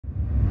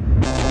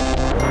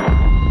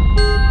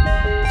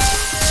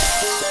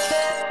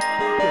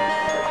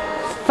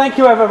thank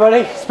you, everybody.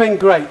 It's been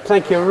great.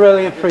 Thank you.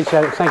 Really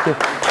appreciate it. Thank you.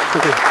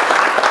 Thank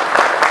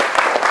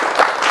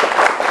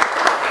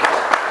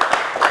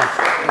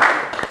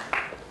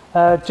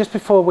you. Just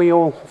before we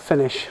all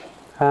finish,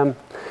 you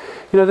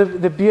know,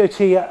 the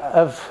beauty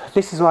of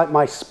this is like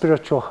my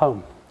spiritual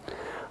home.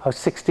 I was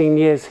 16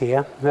 years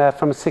here,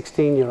 from a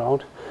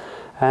 16-year-old,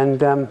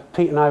 and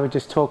Pete and I were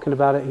just talking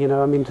about it. You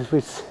know, I mean, it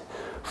was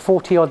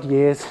 40 odd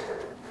years,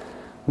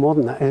 more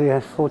than that,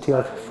 yeah, 40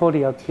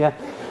 odd, yeah,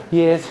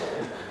 years.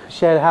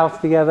 Shared a house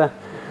together,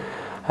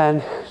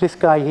 and this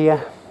guy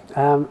here,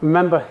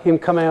 remember him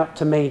coming up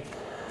to me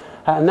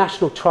at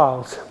national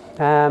trials,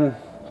 and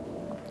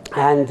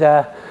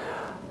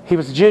he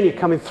was a junior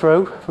coming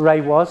through, Ray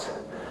was,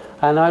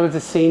 and I was a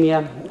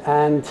senior,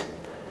 and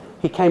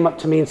he came up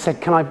to me and said,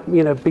 can I,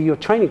 you know, be your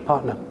training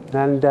partner?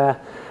 And I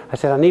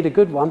said, I need a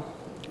good one.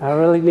 I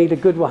really need a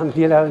good one,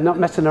 you know, not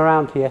messing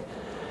around here.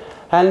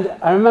 And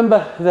I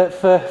remember that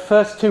for the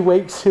first 2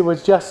 weeks, it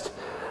was just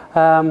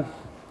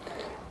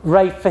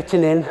Ray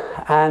fitting in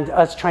and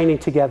us training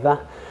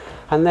together.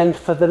 And then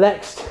for the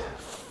next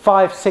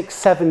 5, 6,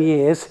 7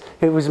 years,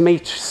 it was me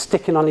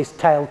sticking on his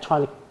tail,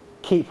 trying to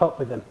keep up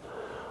with him.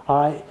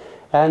 All right.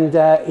 And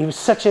he was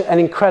such an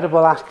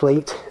incredible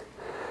athlete.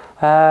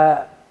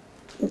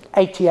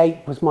 88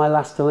 was my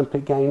last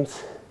Olympic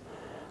Games.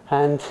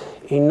 And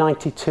in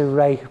 92,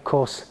 Ray, of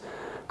course,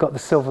 got the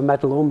silver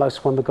medal,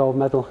 almost won the gold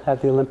medal at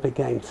the Olympic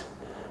Games.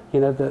 You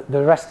know,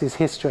 the rest is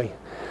history.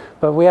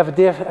 But we have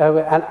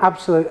an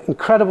absolute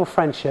incredible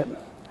friendship.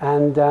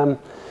 And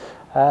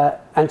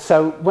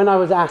so when I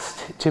was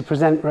asked to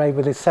present Ray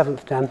with his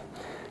 7th Dan,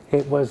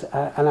 it was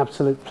an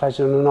absolute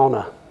pleasure and an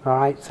honour. All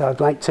right, so I'd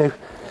like to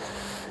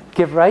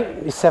give Ray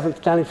his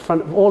 7th Dan in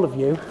front of all of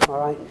you. All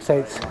right, so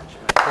it's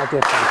my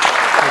dear friend.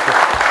 Thank you.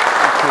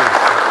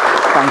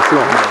 Thanks a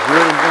lot, mate.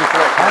 Really thanks a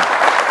lot.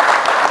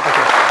 Thank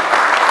you.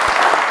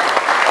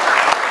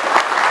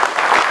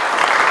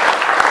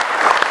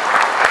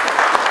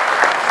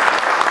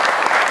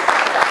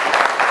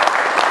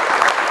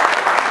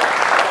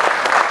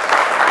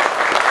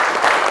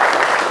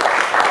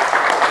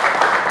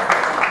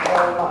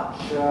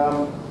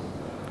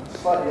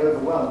 Slightly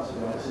overwhelmed, to be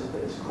honest.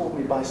 It's caught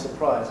me by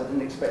surprise. I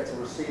didn't expect to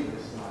receive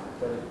this tonight,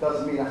 but it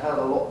does mean a hell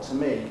of a lot to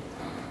me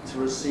to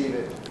receive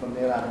it from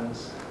Neil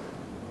Adams,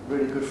 a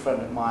really good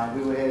friend of mine.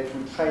 We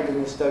trained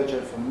in this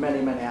dojo for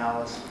many, many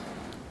hours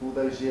all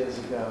those years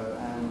ago,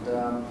 and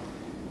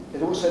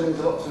it also means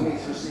a lot to me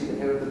to receive it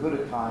here at the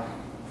Budokwai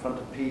in front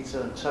of Peter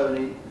and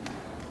Tony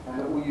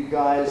and all you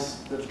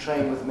guys that have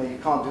trained with me. You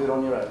can't do it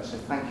on your own, so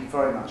thank you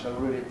very much. I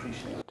really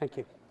appreciate it. Thank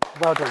you.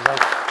 Well done, Ray.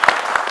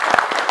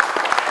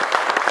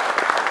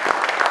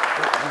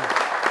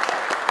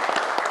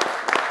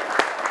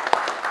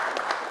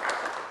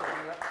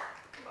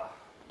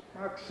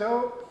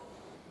 So,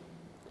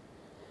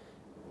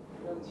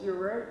 that's you,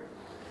 Ray.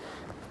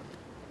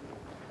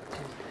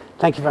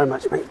 Thank you very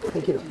much, mate.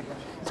 Thank you.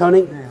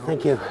 Tony,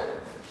 thank you.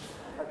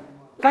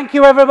 Thank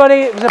you, everybody.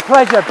 It was a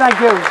pleasure. Thank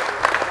you.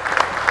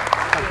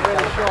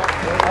 Really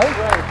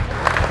short.